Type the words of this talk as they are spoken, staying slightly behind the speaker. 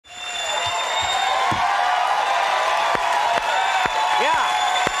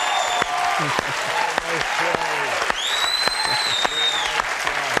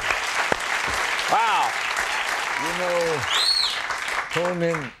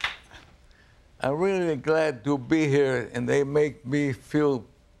Conan, I'm really glad to be here, and they make me feel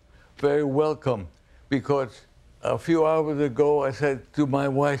very welcome, because a few hours ago I said to my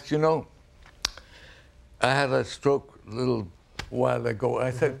wife, you know, I had a stroke a little while ago.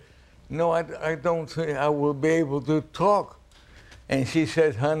 I said, no, I don't think I will be able to talk. And she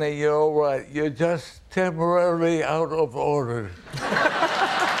said, honey, you're all right. You're just temporarily out of order. I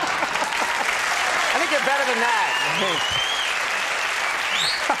think you're better than that.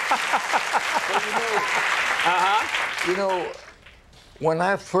 You know, when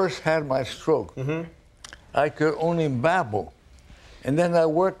I first had my stroke, I could only babble. And then I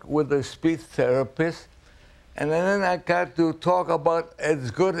worked with a speech therapist, and then I got to talk about as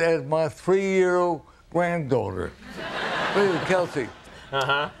good as my 3-year-old granddaughter, Kelsey.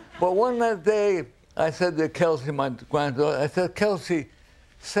 But one day, I said to Kelsey, my granddaughter, I said, Kelsey,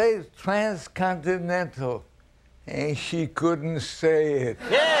 say transcontinental. And she couldn't say it.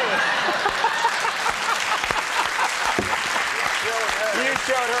 You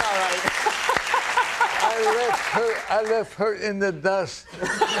showed her all right. I left her in the dust.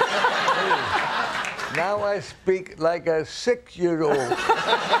 Now I speak like a 6-year-old.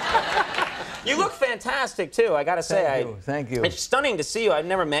 You look fantastic, too, I gotta say. Thank you. It's stunning to see you. I've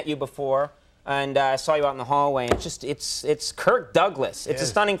never met you before, and I saw you out in the hallway, and it's Kirk Douglas. It's a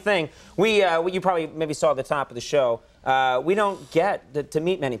stunning thing. You probably maybe saw at the top of the show, we don't get to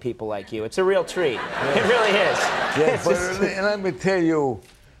meet many people like you. It's a real treat. It really is. Yes, and let me tell you,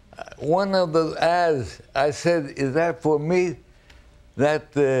 one of the ads I said, is that for me?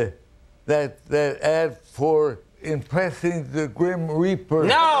 That ad for impressing the Grim Reaper.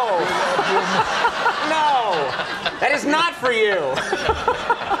 No! No! That is not for you.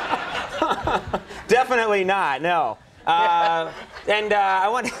 Definitely not, no. I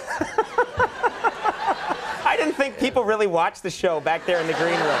want... I didn't think people really watched the show back there in the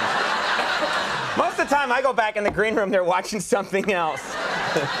green room. Most of the time I go back in the green room, they're watching something else.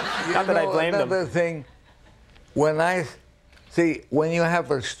 Not that I blame them. Another thing, when you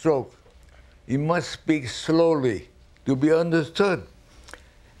have a stroke, you must speak slowly to be understood.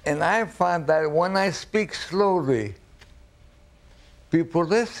 And I found that when I speak slowly, people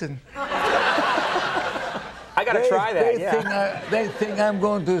listen. I gotta try that, they think I'm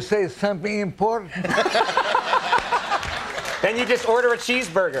going to say something important. Then you just order a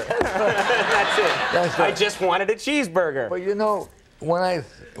cheeseburger. That's it. That's right. I just wanted a cheeseburger. But you know, when I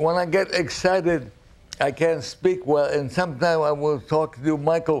get excited, I can't speak well, and sometimes I will talk to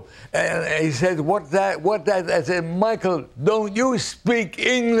Michael, and he says, what that? I said, Michael, don't you speak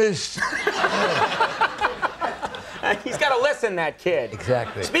English? He's got to listen, that kid.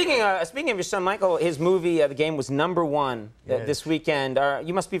 Exactly. Speaking of your son, Michael, his movie, The Game, was #1 this weekend.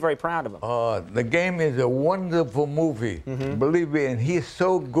 You must be very proud of him. The Game is a wonderful movie, believe me, and he's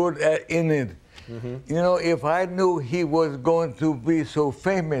so good in it. You know, if I knew he was going to be so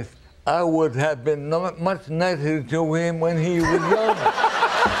famous, I would have been much nicer to him when he was young.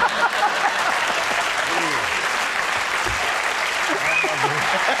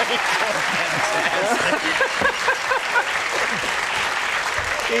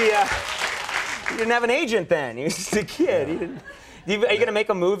 He didn't have an agent then. He was just a kid. Are you going to make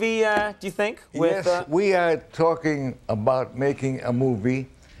a movie, do you think? Yes, we are talking about making a movie.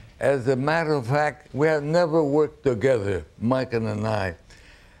 As a matter of fact, we have never worked together, Michael and I.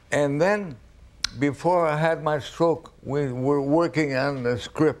 And then, before I had my stroke, we were working on the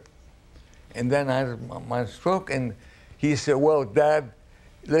script. And then I had my stroke, and he said, well, Dad,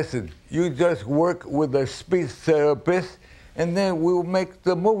 listen, you just work with a speech therapist, and then we'll make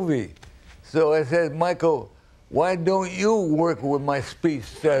the movie. So I said, Michael, why don't you work with my speech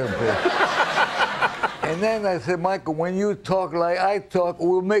therapist? And then I said, Michael, when you talk like I talk,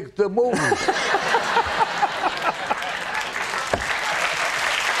 we'll make the movie.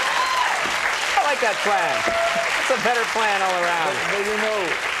 That plan. It's a better plan all around.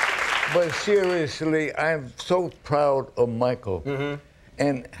 But you know, seriously, I'm so proud of Michael.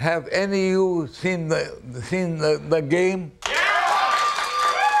 And have any of you seen the Game?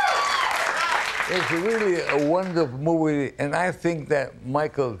 It's really a wonderful movie, and I think that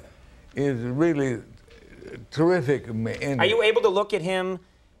Michael is really terrific in it. Are you able to look at him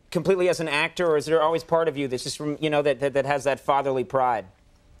completely as an actor, or is there always part of you that's just, that has that fatherly pride?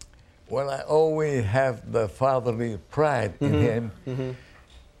 Well, I always have the fatherly pride in him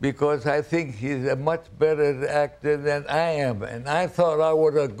because I think he's a much better actor than I am, and I thought I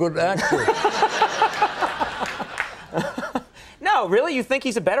was a good actor. No, really? You think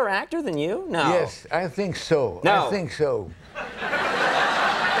he's a better actor than you? No. Yes, I think so. No. I think so.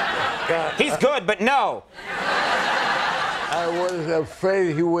 He's good, but no. I was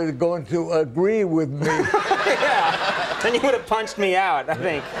afraid he was going to agree with me. Yeah. Then you would have punched me out, I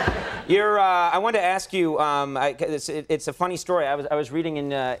think. I wanted to ask you. It's a funny story. I was reading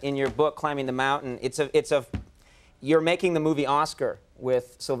in your book, Climbing the Mountain. You're making the movie Oscar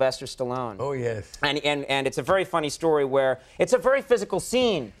with Sylvester Stallone. Oh yes. And it's a very funny story where it's a very physical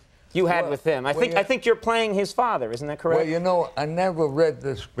scene you had with him. I think you're playing his father. Isn't that correct? Well, you know, I never read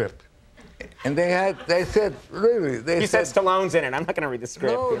the script. And they said, really, You said Stallone's in it. I'm not going to read the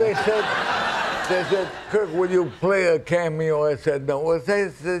script. No, they said, Kirk, will you play a cameo? I said, no. Well, they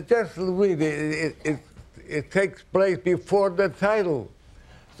said, just read it. It takes place before the title.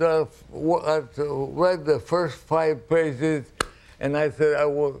 So I read the first 5 pages, and I said, I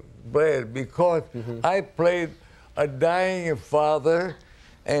will play it because I played a dying father,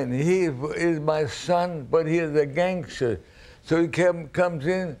 and he is my son, but he is a gangster. So he comes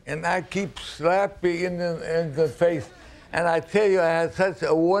in, and I keep slapping in the face. And I tell you, I had such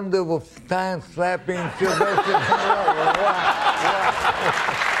a wonderful time slapping Sylvester.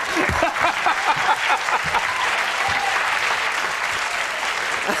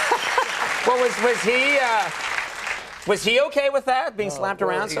 Well, was he okay with that, being slapped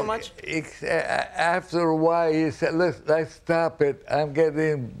around so much? After a while, he said, let's stop it. I'm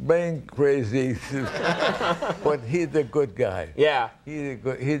getting brain crazy. But he's a good guy. Yeah.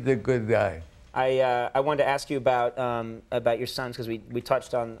 He's a good guy. I wanted to ask you about your sons, because we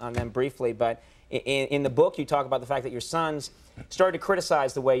touched on them briefly, but in the book you talk about the fact that your sons started to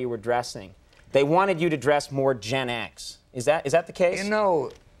criticize the way you were dressing. They wanted you to dress more Gen X. Is that the case? You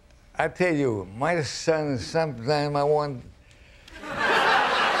know, I tell you, my sons, sometimes I want...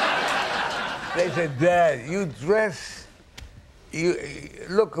 They said, Dad, you dress...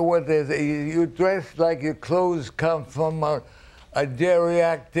 Look at what they say. You dress like your clothes come from a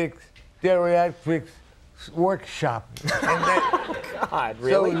geriatrics workshop. And God,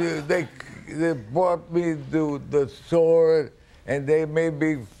 really? So they brought me to the store, and they made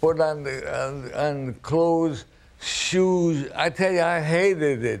me put on clothes, shoes. I tell you, I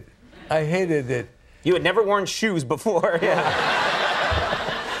hated it. I hated it. You had never worn shoes before. Yeah.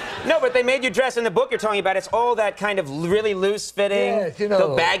 No, but they made you dress. In the book you're talking about, it's all that kind of really loose fitting, yes, you know,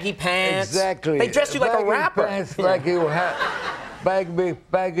 the baggy pants. Exactly. They dressed you like a rapper. Pants like you have,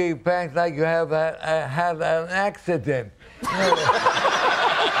 baggy pants like you have had an accident. You know,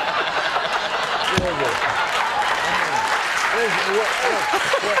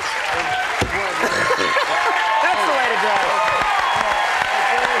 That's the way to dress.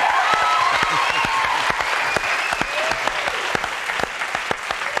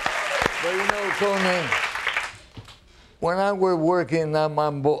 But you know, Conan, when I was working on my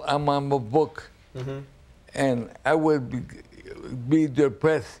book, and I would be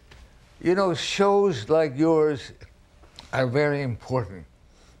depressed, you know, shows like yours are very important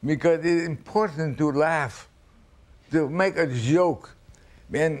because it's important to laugh, to make a joke,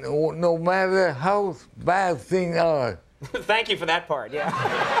 and no matter how bad things are. Thank you for that part, yeah.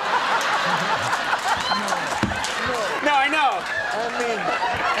 No, I know.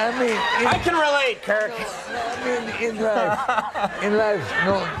 I mean, I can relate, Kirk. In life,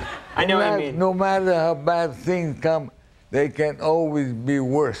 I know what you mean. No matter how bad things come, they can always be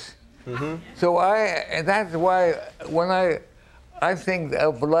worse. So that's why when I think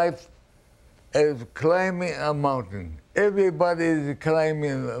of life as climbing a mountain. Everybody is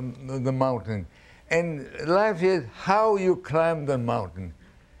climbing the mountain. And life is how you climb the mountain.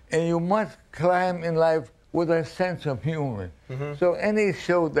 And you must climb in life with a sense of humor. So any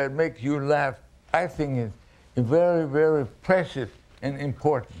show that makes you laugh, I think is very, very precious and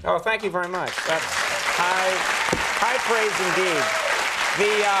important. Oh, thank you very much. That's high praise indeed.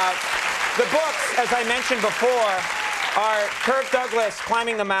 The books, as I mentioned before, are Kirk Douglas,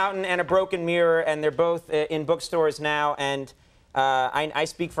 Climbing the Mountain, and A Broken Mirror, and they're both in bookstores now. And I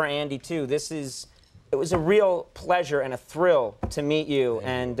speak for Andy too. It was a real pleasure and a thrill to meet you,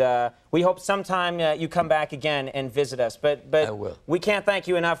 and we hope sometime you come back again and visit us. But I will. We can't thank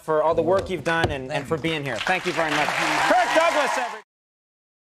you enough for all the work you've done and for being here. Thank you very much. Kirk Douglas, everyone.